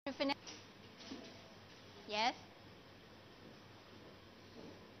You finish? Yes.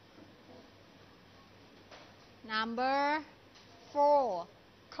 Number 4.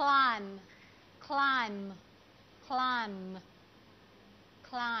 Climb, climb, climb,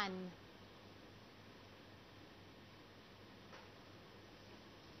 climb.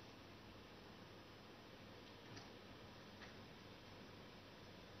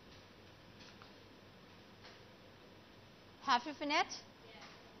 Have you finished?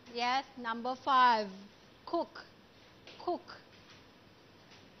 Yes. Number 5. Cook, cook,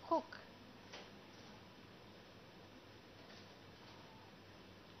 cook.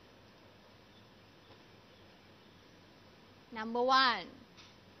 Number 1.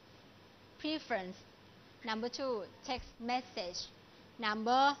 Preference. Number 2. Text message.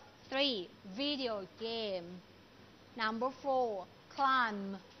 Number 3. Video game. Number 4.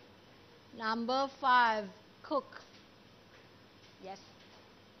 Climb. Number 5. Cook. Yes.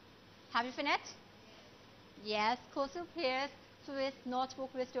 Have you finished? Yes. Could you please switch notebook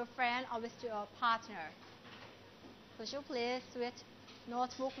with your friend or with your partner? Could you please switch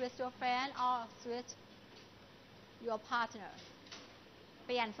notebook with your friend or switch your partner? เป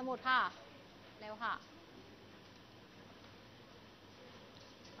ลี่ยนสมุดค่ะ เร็วค่ะ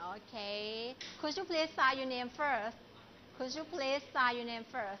Okay. Could you please sign your name first? Could you please sign your name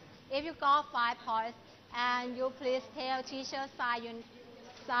first? If you got 5 points, and you please tell teacher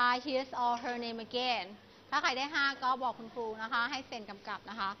sign his or her name again. ถ้าใครได้ 5 ก็บอกคุณครูนะคะ ให้เซ็นกำกับ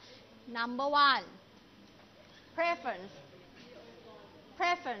นะคะ Number 1. Preference.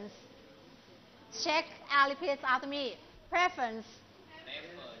 Preference. Check and repeat after me. Preference.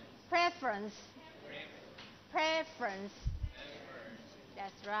 Preference. Preference.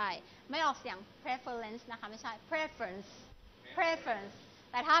 That's right. ไม่ออกเสียง preference นะคะ ไม่ใช่ preference. Preference.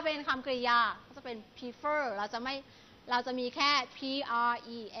 แต่ถ้าเป็นคำกริยาก็จะเป็น prefer เราจะมีแค่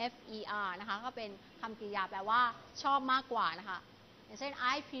prefer นะคะก็เป็นคำกริยาแปลว่าชอบมากกว่านะคะอย่างเช่น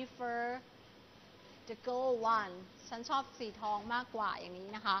I prefer the gold one ฉันชอบสีทองมากกว่าอย่างนี้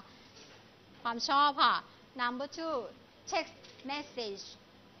นะคะความชอบค่ะ Number 2 text message.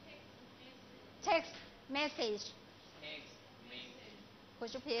 Text message.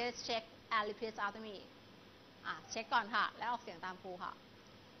 Could you please check and repeat after me? เช็คก่อนค่ะแล้วออกเสียงตามครูค่ะ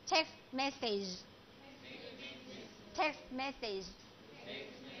Text message. Text message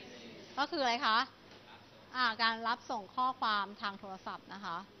ก็คืออะไรคะการรับส่งข้อความทางโทรศัพท์นะค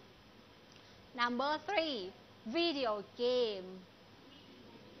ะ Number 3 video game.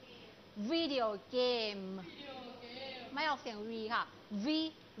 Video game ไม่ออกเสียง V ค่ะ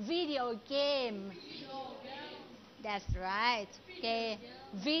video game. That's right.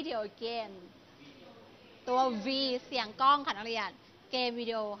 Video game ตัว V เสียงกล้องค่ะนักเรียนเกมวิ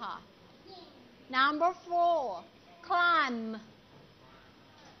ดีโอค่ะ Number 4 climb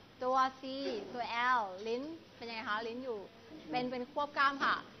ตัว C ตัว L ลิ้นเป็นยังไงคะลิ้นอยู่เป็นควบกล้าม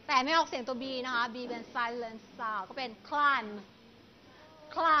ค่ะแต่ไม่ออกเสียงตัว B นะคะ B เป็น silent sound ก็เป็น climb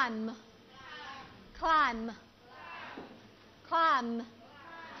climb climb climb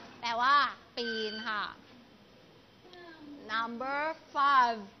แปลว่าปีนค่ะ Number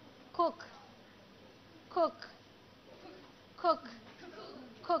 5 cook cook cook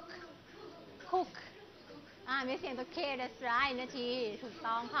cook cook มีเสียงตัว K that's right นาทีถูก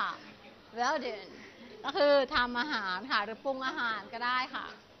ต้องค่ะ well done ก็คือทำอาหารค่ะหรือปรุงอาหารก็ได้ค่ะ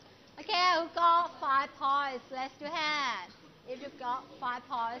Okay who got 5 points let's do hand if you got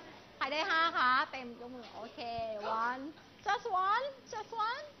 5 points ใครได้ 5 คะเต็มยกมือโอเค one just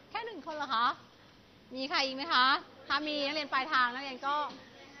one แค่ 1 คนเหรอคะมีใครอีกไหมคะถ้ามีนักเรียนปลายทางนักเรียนก็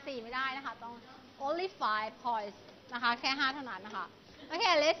 4 ไม่ได้นะคะต้อง only 5 points นะคะแค่ 5 เท่านั้นนะคะโอเค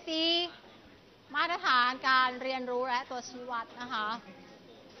let's see มาตรฐานการเรียนรู้และตัวชี้วัดนะคะ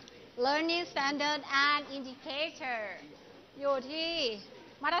learning standard and indicator อยู่ที่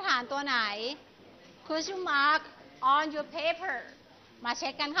มาตรฐานตัวไหน could you mark on your paper มาเช็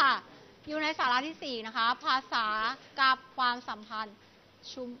คกันค่ะอยู่ในสาระที่ 4 นะคะภาษากับความสัมพันธ์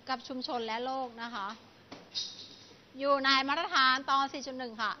กับชุมชนและโลกนะคะอยู่ในมาตรฐานตอน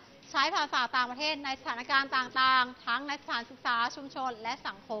 4.1 ค่ะใช้ภาษาต่างประเทศในสถานการณ์ต่างๆทั้งในสถานศึกษาชุมชนและ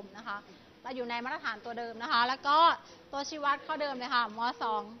สังคมนะคะเราอยู่ในมาตรฐานตัวเดิมนะคะแล้วก็ตัวชี้วัดข้อเดิมเลยค่ะม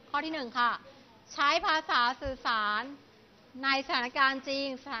.2 ข้อที่ 1 ค่ะใช้ภาษาสื่อสารในสถานการณ์จริง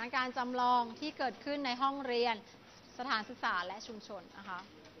สถานการณ์จำลองที่เกิดขึ้นในห้องเรียนสถานศึกษาและชุมชนนะคะ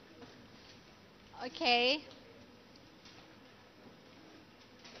โอเค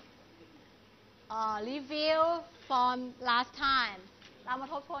review from last time เรามา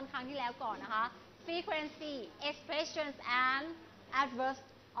ทบทวนครั้งที่แล้วก่อนนะคะ frequency expressions and adverbs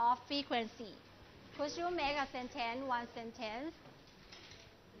of frequency could you make a sentence one sentence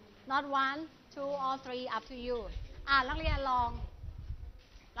not one two or three up to you นักเรียนลอ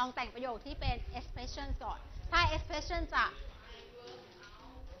งแต่งประโยคที่เป็น expression ก่อนถ้า expression จะ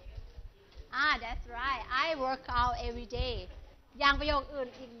that's right I work out every day อย่างประโยคอื่น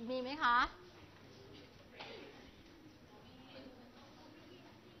อีกมีไหมคะ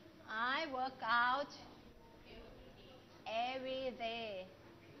I work out every day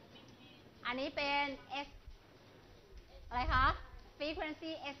อันนี้เป็นอะไรคะ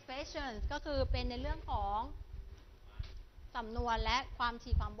frequency expression ก็คือเป็นในเรื่องของสำนวนและความ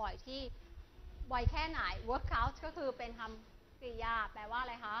ถี่ความบ่อยที่บ่อยแค่ไหน workout ก็คือเป็นคำกริยาแปลว่าอะ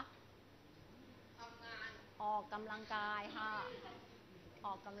ไรคะทำงานออกกำลังกายค่ะอ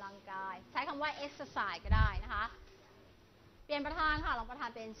อกกำลังกายใช้คำว่า exercise ก็ได้นะคะเปลี่ยนประธานค่ะลองประธาน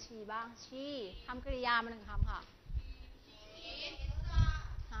เป็น she บ้าง she คำกริยามาหนึ่งคำค่ะ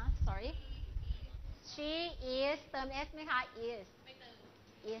sorry she is เติม s ไหมคะ is ไม่เติม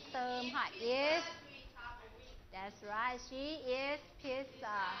is เติมค่ะ is that's right she is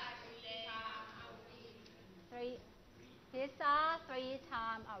pizza three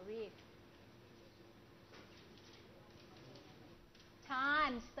times a week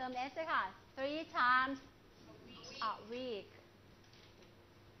times เติม s เลยค่ะ three times a week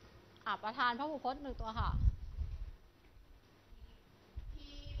ประธานพหูพจน์หนึ่งตัวค่ะ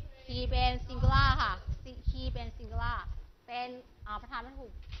he เป็น singular ค่ะ he เป็น singular เป็นประธานพหู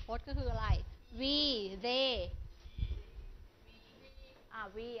พจน์ก็คืออะไร we they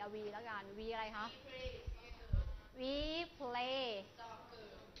we แล้วกัน we อะไรคะ we play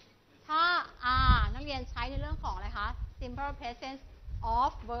ถ้านักเรียนใช้ในเรื่องของอะไรคะ simple present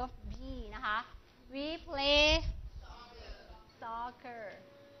of verb be นะคะ we play soccer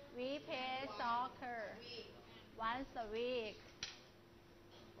we play soccer once a week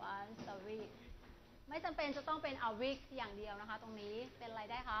ไม่จำเป็นจะต้องเป็น a week อย่างเดียวนะคะตรงนี้เป็นอะไร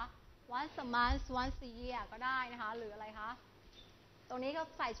ได้คะ once a month once a year ก็ได้นะคะหรืออะไรคะตรงนี้ก็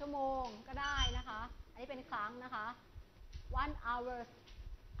ใส่ชั่วโมงก็ได้นะคะอันนี้เป็นครั้งนะคะ one hour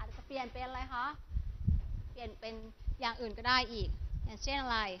อาจจะเปลี่ยนเป็นอะไรคะเปลี่ยนเป็นอย่างอื่นก็ได้อีกอย่างเช่นอะ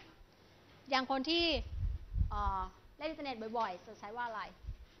ไรอย่างคนที่เล่นอินเทอร์เน็ตบ่อยๆจะใช้ว่าอะไร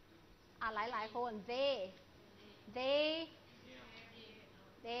หลายคน they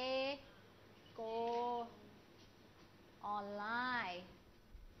go online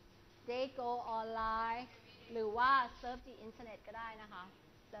they go online หรือว่า surf the internet ก็ได้นะคะ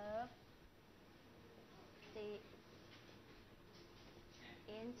surf the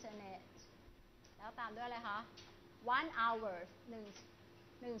internet แล้วตามด้วยอะไรคะ one hour ห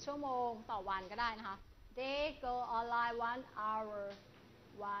นึ่งชั่วโมงต่อวันก็ได้นะคะ they go online one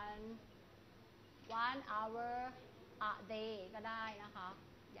hour a day ก็ได้นะคะ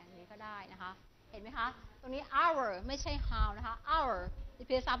อย่างนี้ก็ได้นะคะเห็นไหมคะตรงนี้ hour ไม่ใช่ how นะคะ hour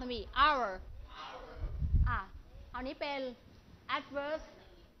repeat after me hour คราวนี้เป็น adverbs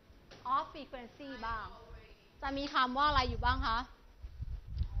of frequency บ้างจะมีคำว่าอะไรอยู่บ้างคะ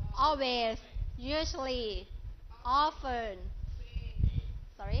always usually often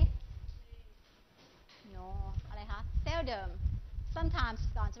sorry no อะไรคะ seldom sometimes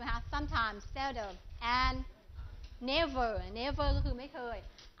ก่อนใช่ไหมคะ sometimes seldom and never ก็คือไม่เคย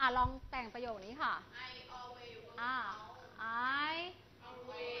ลองแต่งประโยคนี้ค่ะ I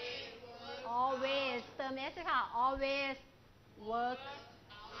always เติม s ค่ะ always work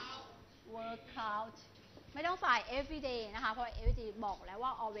out ไม่ต้องใส่ everyday นะคะเพราะ everyday บอกแล้วว่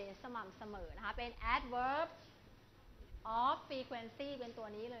า always สม่ำเสมอนะคะเป็น adverb of frequency เป็นตัว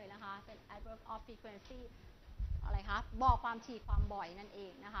นี้เลยนะคะเป็น adverb of frequency อะไรคะบอกความถี่ความบ่อยนั่นเอ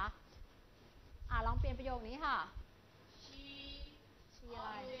งนะคะลองเปลี่ยนประโยคนี้ค่ะ she อะไร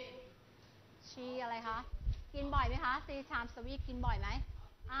she อะไรคะกินบ่อยไหมคะ three times a week กินบ่อยไหม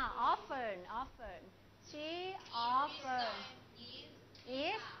often she often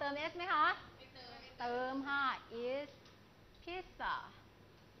eats เติม s ไหมคะเติมค่ะ eats pizza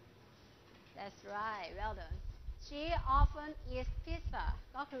that's right well done she often eats pizza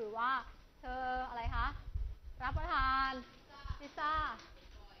ก็คือว่าเธออะไรคะรับประทานพิซซ่า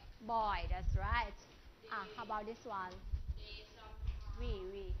บ่อย that's right how about this one we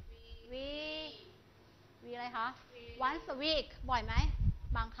อะไรคะ once a week บ่อยไหม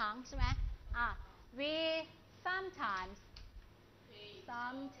บางครั้งใช่ไหมwe sometimes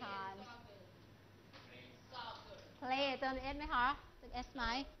play เติม s ไหมคะเติม s ไหม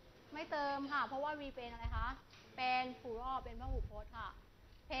ไม่เติมค่ะเพราะว่า we เป็นอะไรคะเป็น plural เป็นพหูพจน์ค่ะ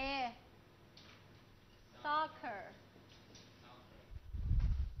play soccer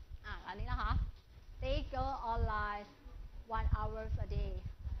อันนี้นะคะ they go online 1 hour a day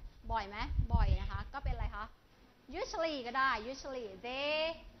บ่อยไหมบ่อยนะคะก็เป็นอะไรคะ usually ก็ได้ usually they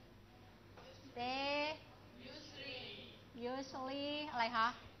usually อะไรคะ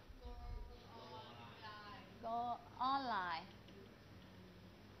go online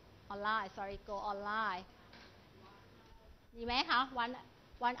sorry go online มีไหมคะ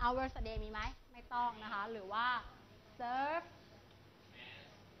one hours a day มีไหมไม่ต้องนะคะหรือว่า surf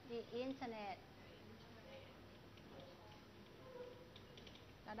the internet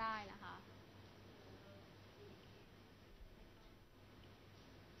ก็ได้นะคะ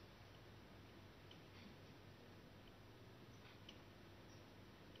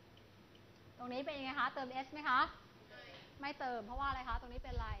ตรงนี้เป็นยังไงคะเติม s ไหมคะไม่เติมเพราะว่าอะไรคะตรงนี้เ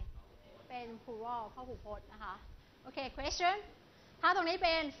ป็นอะไรเป็น plural เข้าหูพจน์นะคะโอเค question ถ้าตรงนี้เ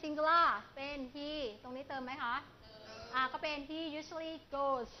ป็น singular เป็น he ตรงนี้เติมไหมคะก็เป็น he usually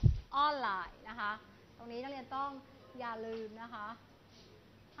goes online นะคะตรงนี้นักเรียนต้องอย่าลืมนะคะ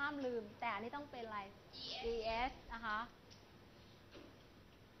ห้ามลืมแต่อันนี้ต้องเป็นอะไร es นะคะ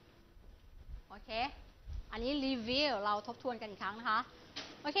โอเคอันนี้ review เราทบทวนกันอีกครั้งนะคะ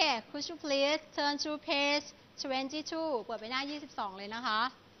โอเค could you please turn to page 22 เปิดไปหน้า 22 เลยนะคะ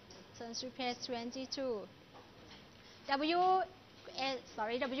turn to page 22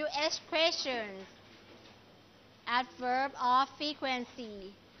 WH questions adverb of frequency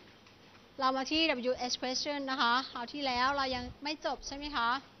เรามาที่ WH question นะคะคราวที่แล้วเรายังไม่จบใช่ไหมคะ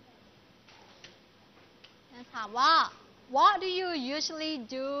ถามว่า what do you usually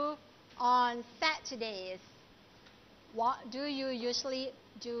do on Saturdays what do you usually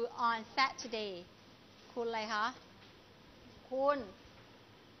do on Saturday คุณอะไรคะคุณ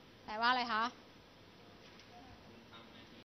แปลว่าอะไรคะ